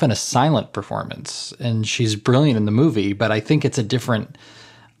often a silent performance, and she's brilliant in the movie, but I think it's a different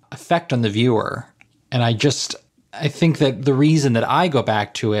effect on the viewer. And I think that the reason that I go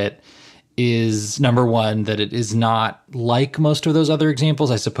back to it is, number one, that it is not like most of those other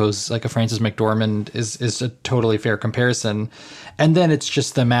examples. I suppose like a Frances McDormand is a totally fair comparison. And then it's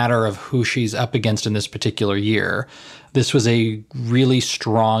just the matter of who she's up against in this particular year. This was a really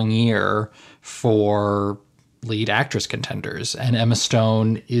strong year for lead actress contenders, and Emma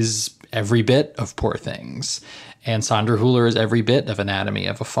Stone is every bit of Poor Things, and Sandra Hüller is every bit of Anatomy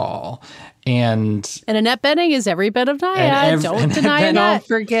of a Fall. And Annette Bening is every bit of Nyad. Don't deny Annette. Don't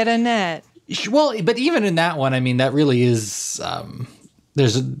forget Annette. Well, but even in that one, that really is, I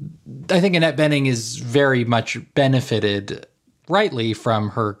think Annette Bening is very much benefited rightly from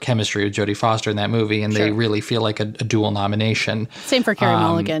her chemistry with Jodie Foster in that movie, and they really feel like a dual nomination. Same for Carey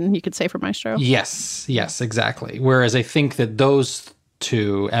Mulligan, you could say, for Maestro. Yes, exactly. Whereas I think that those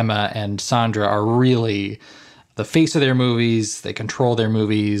two, Emma and Sandra, are really the face of their movies. They control their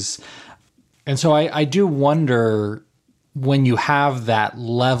movies. And so I do wonder, when you have that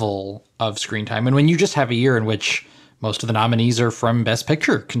level of screen time, and when you just have a year in which most of the nominees are from Best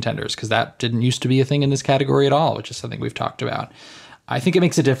Picture contenders, because that didn't used to be a thing in this category at all, which is something we've talked about. I think it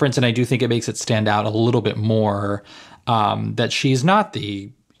makes a difference, and I do think it makes it stand out a little bit more that she's not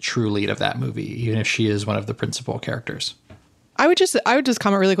the true lead of that movie, even if she is one of the principal characters. I would just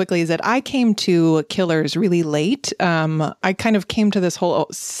comment really quickly is that I came to Killers really late. I kind of came to this whole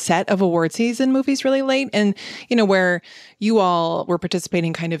set of award season movies really late. And, where you all were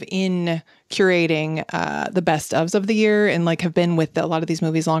participating kind of in curating the best ofs of the year and have been with a lot of these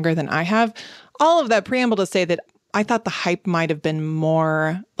movies longer than I have. All of that preamble to say that I thought the hype might have been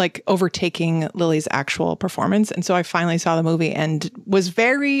more overtaking Lily's actual performance. And so I finally saw the movie and was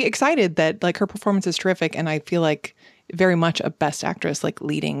very excited that her performance is terrific. And I feel like very much a Best Actress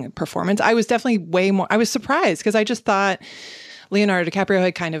leading performance. I was definitely I was surprised because I just thought Leonardo DiCaprio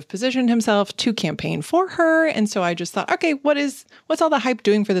had kind of positioned himself to campaign for her. And so I just thought, okay, what's all the hype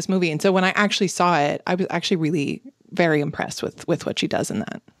doing for this movie? And so when I actually saw it, I was actually really very impressed with what she does in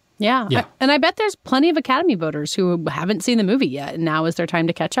that. Yeah. And I bet there's plenty of Academy voters who haven't seen the movie yet, and now is their time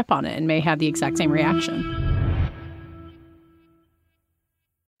to catch up on it and may have the exact same reaction.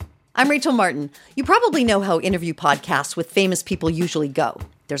 I'm Rachel Martin. You probably know how interview podcasts with famous people usually go.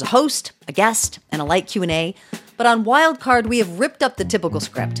 There's a host, a guest, and a light Q&A. But on Wildcard, we have ripped up the typical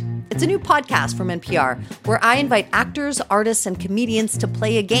script. It's a new podcast from NPR where I invite actors, artists, and comedians to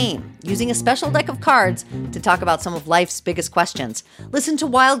play a game using a special deck of cards to talk about some of life's biggest questions. Listen to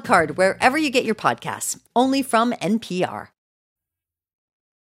Wildcard wherever you get your podcasts, only from NPR.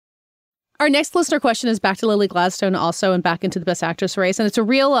 Our next listener question is back to Lily Gladstone also and back into the Best Actress race. And it's a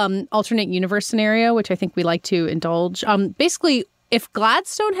real alternate universe scenario, which I think we like to indulge. Basically, if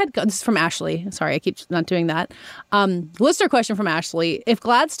Gladstone had gone, this is from Ashley. Sorry, I keep not doing that. Listener question from Ashley. If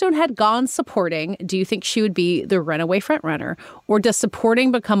Gladstone had gone supporting, do you think she would be the runaway frontrunner? Or does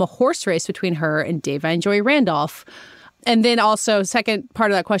supporting become a horse race between her and Da'Vine Joy Randolph? And then also, second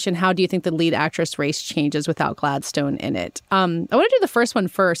part of that question, how do you think the lead actress race changes without Gladstone in it? I want to do the first one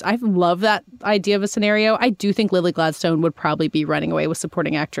first. I love that idea of a scenario. I do think Lily Gladstone would probably be running away with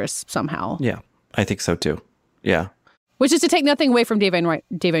supporting actress somehow. Yeah, I think so too. Yeah. Which is to take nothing away from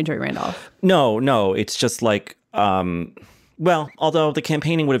Da'Vine Joy Randolph. No. It's just like, well, although the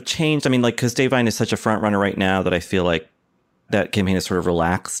campaigning would have changed. I mean, like, because Da'Vine is such a front runner right now that I feel like that campaign is sort of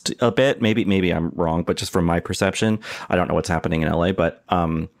relaxed a bit. Maybe I'm wrong, but just from my perception, I don't know what's happening in LA. But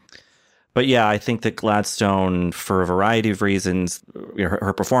yeah, I think that Gladstone, for a variety of reasons,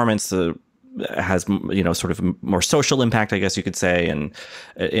 her performance has, sort of more social impact, I guess you could say. And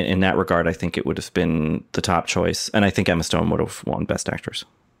in that regard, I think it would have been the top choice. And I think Emma Stone would have won Best Actress.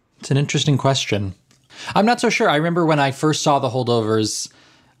 It's an interesting question. I'm not so sure. I remember when I first saw The Holdovers,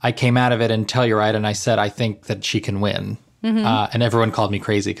 I came out of it in Telluride and I said, I think that she can win. Mm-hmm. And everyone called me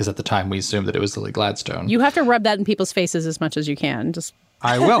crazy because at the time we assumed that it was Lily Gladstone. You have to rub that in people's faces as much as you can. Just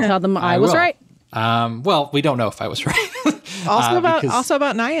I will tell them I was right. Well, we don't know if I was right. also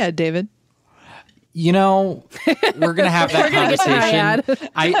about Naiad, David. We're going to have that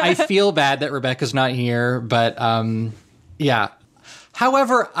conversation. I feel bad that Rebecca's not here, but yeah.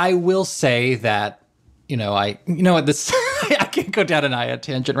 However, I will say that I can't go down an Naiad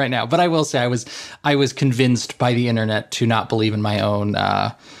tangent right now, but I will say I was convinced by the internet to not believe in my own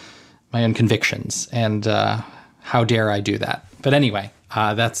convictions, and how dare I do that? But anyway,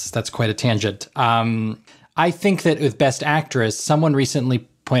 that's quite a tangent. I think that with Best Actress, someone recently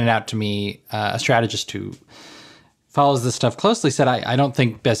pointed out to me, a strategist who follows this stuff closely, said I don't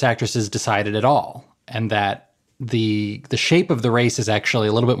think Best Actress is decided at all, and that the shape of the race is actually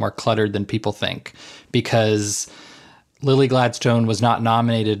a little bit more cluttered than people think, because Lily Gladstone was not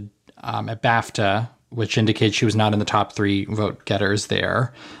nominated at BAFTA, which indicates she was not in the top 3 vote getters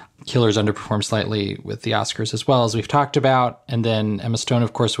there. Killers underperformed slightly with the Oscars as well, as we've talked about. And then Emma Stone,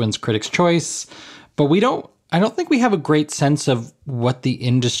 of course, wins Critics' Choice. But I don't think we have a great sense of what the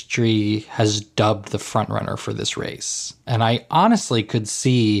industry has dubbed the frontrunner for this race. And I honestly could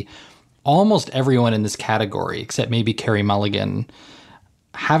see almost everyone in this category, except maybe Carey Mulligan,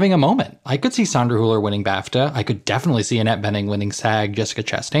 having a moment. I could see Sandra Hüller winning BAFTA. I could definitely see Annette Bening winning SAG, Jessica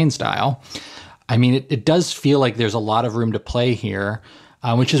Chastain style. I mean, it does feel like there's a lot of room to play here,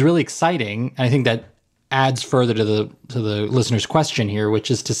 which is really exciting. And I think that adds further to the listener's question here, which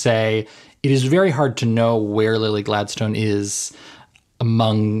is to say it is very hard to know where Lily Gladstone is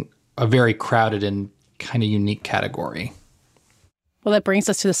among a very crowded and kind of unique category. Well, that brings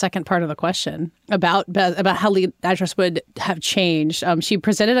us to the second part of the question about how lead actress would have changed. She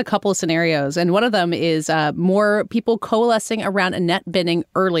presented a couple of scenarios, and one of them is more people coalescing around Annette Bening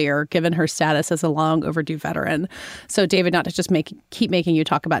earlier, given her status as a long overdue veteran. So, David, not to just keep making you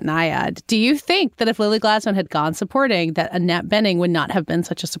talk about Naiad, do you think that if Lily Gladstone had gone supporting, that Annette Bening would not have been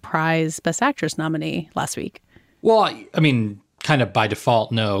such a surprise Best Actress nominee last week? Well, I mean, kind of by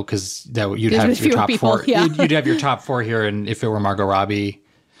default, no, because you'd have your top people, 4. Yeah. You'd have your top 4 here, and if it were Margot Robbie,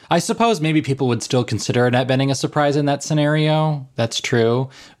 I suppose maybe people would still consider Annette Bening a surprise in that scenario. That's true,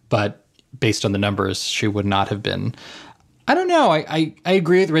 but based on the numbers, she would not have been. I don't know. I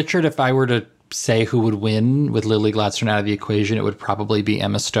agree with Richard. If I were to say who would win with Lily Gladstone out of the equation, it would probably be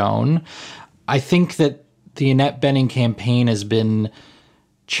Emma Stone. I think that the Annette Bening campaign has been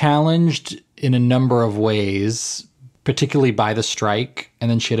challenged in a number of ways, particularly by the strike. And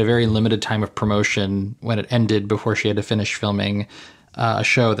then she had a very limited time of promotion when it ended before she had to finish filming a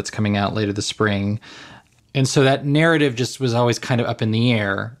show that's coming out later this spring. And so that narrative just was always kind of up in the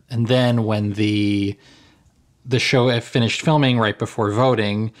air. And then when the show finished filming right before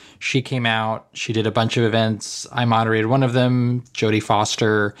voting, she came out, she did a bunch of events. I moderated one of them. Jodie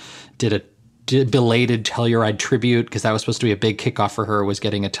Foster did a belated Telluride tribute, because that was supposed to be a big kickoff for her, was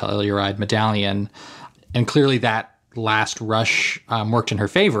getting a Telluride medallion. And clearly that last rush worked in her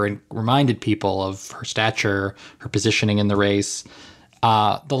favor and reminded people of her stature, her positioning in the race.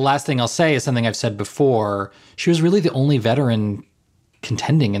 The last thing I'll say is something I've said before. She was really the only veteran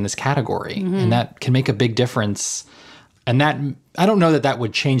contending in this category, and that can make a big difference. And that, I don't know that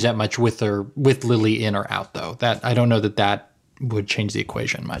would change that much with Lily in or out, though. That I don't know that would change the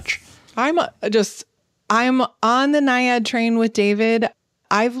equation much. I'm on the Naiad train with David.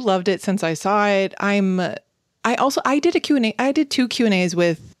 I've loved it since I saw it. I did a Q&A. I did 2 Q&As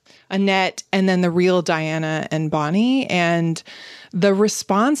with Annette and then the real Diana and Bonnie, and the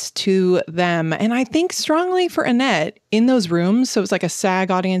response to them, and I think strongly for Annette in those rooms. So it was like a SAG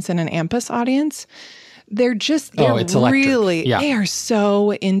audience and an AMPAS audience. They're really, they are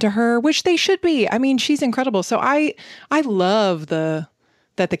so into her, which they should be. I mean, she's incredible. So I love that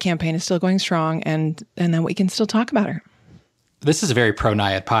the campaign is still going strong, and then we can still talk about her. This is a very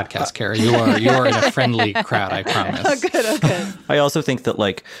pro-Naiad podcast, Kara. You are in a friendly crowd, I promise. Oh, good. I also think that,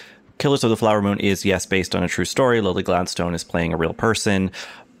 like, Killers of the Flower Moon is, yes, based on a true story. Lily Gladstone is playing a real person.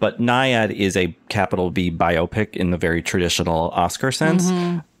 But Naiad is a capital B biopic in the very traditional Oscar sense.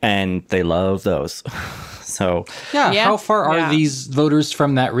 And they love those. So, how far are these voters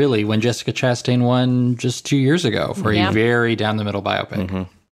from that, really, when Jessica Chastain won just 2 years ago for a very down-the-middle biopic?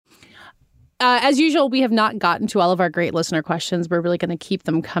 As usual, we have not gotten to all of our great listener questions. We're really going to keep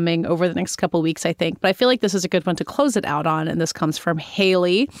them coming over the next couple of weeks, I think. But I feel like this is a good one to close it out on, and this comes from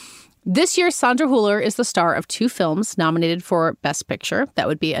Haley. This year, Sandra Hüller is the star of 2 films nominated for Best Picture. That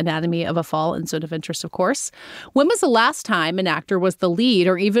would be Anatomy of a Fall and Zone of Interest, of course. When was the last time an actor was the lead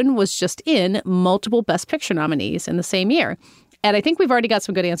or even was just in multiple Best Picture nominees in the same year? And I think we've already got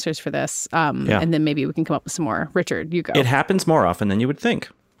some good answers for this. And then maybe we can come up with some more. Richard, you go. It happens more often than you would think.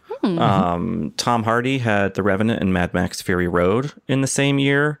 Tom Hardy had The Revenant and Mad Max Fury Road in the same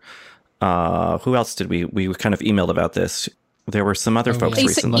year. Who else did we kind of emailed about this? There were some other folks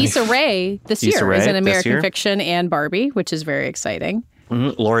recently. Issa Rae this year is in American Fiction and Barbie, which is very exciting.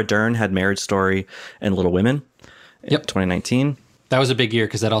 Laura Dern had Marriage Story and Little Women in 2019. That was a big year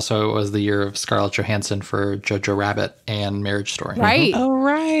because that also was the year of Scarlett Johansson for Jojo Rabbit and Marriage Story. Right. Oh,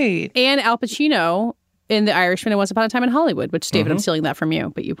 right. And Al Pacino in The Irishman and Once Upon a Time in Hollywood, which, David, I'm stealing that from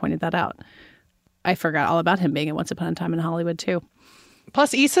you, but you pointed that out. I forgot all about him being in Once Upon a Time in Hollywood, too.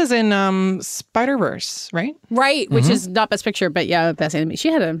 Plus, Issa's in Spider-Verse, right? Right, which is not Best Picture, but Best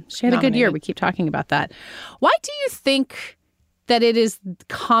Animation. She had a good year. We keep talking about that. Why do you think that it is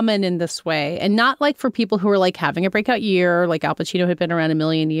common in this way, and not like for people who are like having a breakout year, like Al Pacino had been around a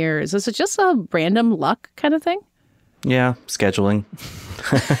million years? Is it just a random luck kind of thing? Yeah, scheduling,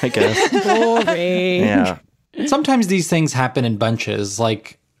 I guess. Boring. Yeah. Sometimes these things happen in bunches,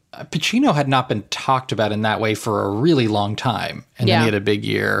 like Pacino had not been talked about in that way for a really long time. And then he had a big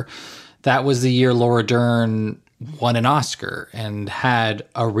year. That was the year Laura Dern won an Oscar and had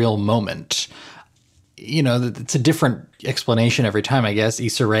a real moment. You know, it's a different explanation every time, I guess.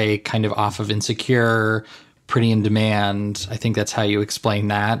 Issa Rae kind of off of Insecure, Pretty in Demand. I think that's how you explain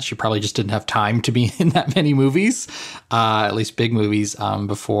that. She probably just didn't have time to be in that many movies, at least big movies,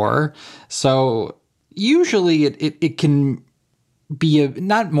 before. So usually it can be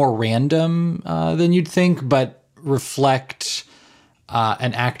not more random than you'd think, but reflect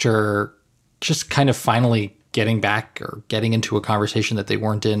an actor just kind of finally getting back or getting into a conversation that they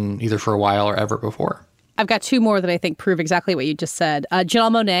weren't in either for a while or ever before. I've got 2 more that I think prove exactly what you just said.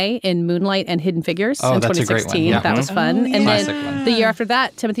 Janelle Monáe in Moonlight and Hidden Figures in 2016. That's a great one. Yeah. That was fun. And Classic then one. the year after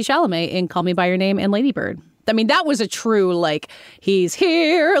that, Timothée Chalamet in Call Me By Your Name and Lady Bird. I mean, that was a true, like, he's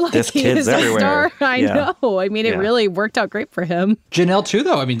here. Like, this he kid's is a everywhere. star. I know. I mean, it really worked out great for him. Janelle, too,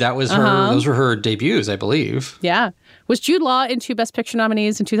 though. I mean, that was her. Those were her debuts, I believe. Yeah. Was Jude Law in 2 Best Picture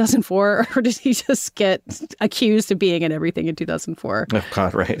nominees in 2004, or did he just get accused of being in everything in 2004? Oh,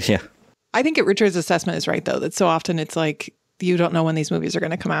 God, right. Yeah. I think Richard's assessment is right, though, that so often it's like you don't know when these movies are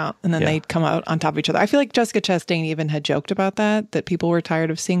going to come out, and then they come out on top of each other. I feel like Jessica Chastain even had joked about that people were tired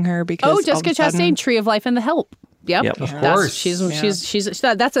of seeing her because Jessica Chastain, Tree of Life and The Help. Yep. Of course. She's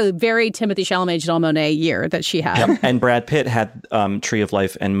that's a very Timothée Chalamet, Janelle Monáe year that she had. Yep. And Brad Pitt had Tree of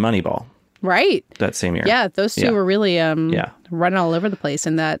Life and Moneyball. Right. That same year. Yeah, those two were really running all over the place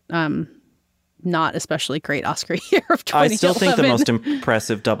in that not especially great Oscar year of 2011. I still think the most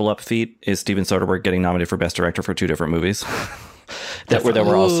impressive double-up feat is Steven Soderbergh getting nominated for Best Director for 2 different movies that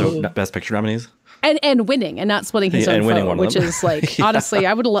were also Best Picture nominees. And winning and not splitting his own vote, which is like, honestly,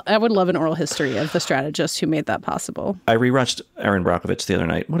 I would love an oral history of the strategist who made that possible. I rewatched Erin Brockovich the other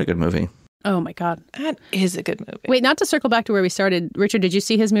night. What a good movie. Oh, my God. That is a good movie. Wait, not to circle back to where we started. Richard, did you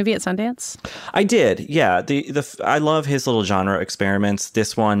see his movie at Sundance? I did, yeah. I love his little genre experiments.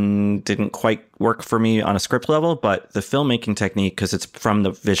 This one didn't quite work for me on a script level, but the filmmaking technique, because it's from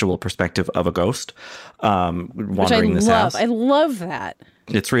the visual perspective of a ghost wandering this house. I love that.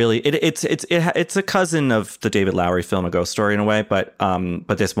 It's really it's a cousin of the David Lowery film A Ghost Story in a way, but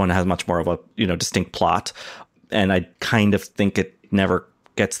this one has much more of a distinct plot, and I kind of think it never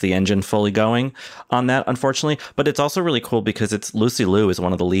gets the engine fully going on that, unfortunately. But it's also really cool because it's Lucy Liu is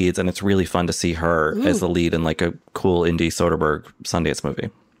one of the leads, and it's really fun to see her as the lead in like a cool indie Soderbergh Sundance movie.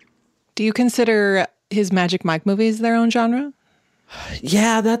 Do you consider his Magic Mike movies their own genre?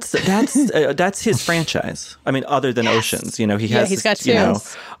 Yeah, that's his franchise. I mean, other than Oceans, he's got two.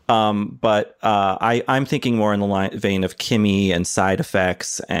 But I'm thinking more in the vein of Kimmy and Side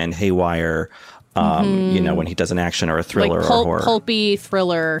Effects and Haywire. When he does an action or a thriller like or horror, pulpy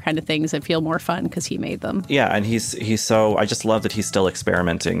thriller kind of things that feel more fun because he made them. Yeah, and he's so. I just love that he's still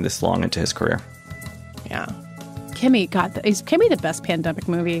experimenting this long into his career. Yeah. Kimmy, God, is Kimmy the best pandemic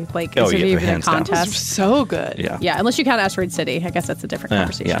movie? Like, is it even a contest? So good. Yeah, unless you count Asteroid City. I guess that's a different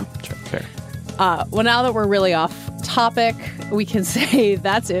conversation. Yeah, sure, fair. Well, now that we're really off topic, we can say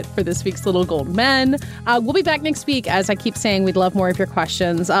that's it for this week's Little Gold Men. We'll be back next week. As I keep saying, we'd love more of your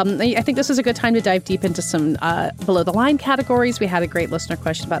questions. I think this is a good time to dive deep into some below-the-line categories. We had a great listener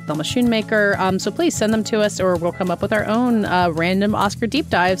question about Thelma Schoonmaker, so please send them to us, or we'll come up with our own random Oscar deep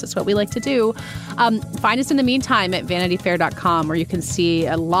dives. That's what we like to do. Find us in the meantime at vanityfair.com, where you can see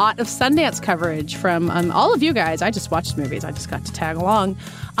a lot of Sundance coverage from all of you guys. I just watched movies. I just got to tag along.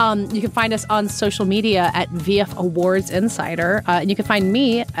 You can find us on social media at VF Awards Insider. And you can find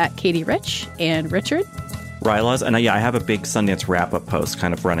me at Katie Rich and Richard. Rylaws. And I have a big Sundance wrap-up post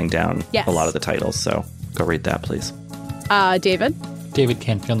kind of running down a lot of the titles. So go read that, please. David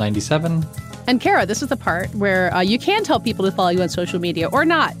Canfield 97. And Kara, this is the part where you can tell people to follow you on social media or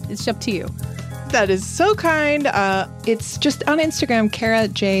not. It's up to you. That is so kind. It's just on Instagram, Kara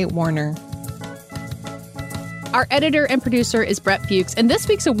J. Warner. Our editor and producer is Brett Fuchs, and this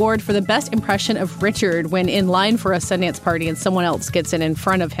week's award for the best impression of Richard when in line for a Sundance party and someone else gets in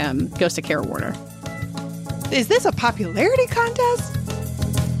front of him goes to Kara Warner. Is this a popularity contest?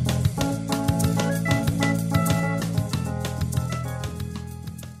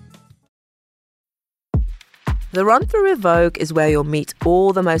 The Run Through with Vogue is where you'll meet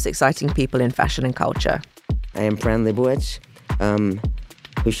all the most exciting people in fashion and culture. I am Fran Lebowitz,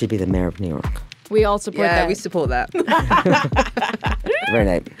 who should be the mayor of New York. We all support that. Yeah, we support that. Very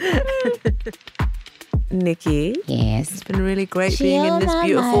nice. Nikki. Yes. It's been really great being in this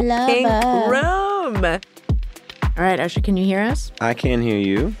beautiful pink room. All right, Usher, can you hear us? I can hear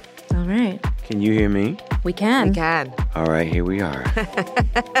you. All right. Can you hear me? We can. We can. All right, here we are.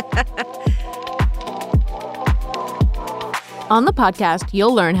 On the podcast,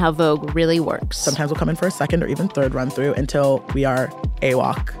 you'll learn how Vogue really works. Sometimes we'll come in for a second or even third run through until we are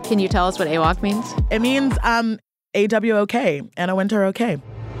AWOC. Can you tell us what AWOC means? It means AWOK, Anna Wintour OK.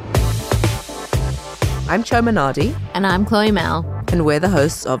 I'm Cho Minardi. And I'm Chloe Mel. And we're the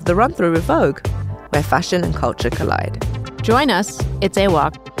hosts of The Run Through with Vogue, where fashion and culture collide. Join us. It's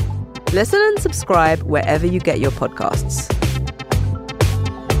AWOC. Listen and subscribe wherever you get your podcasts.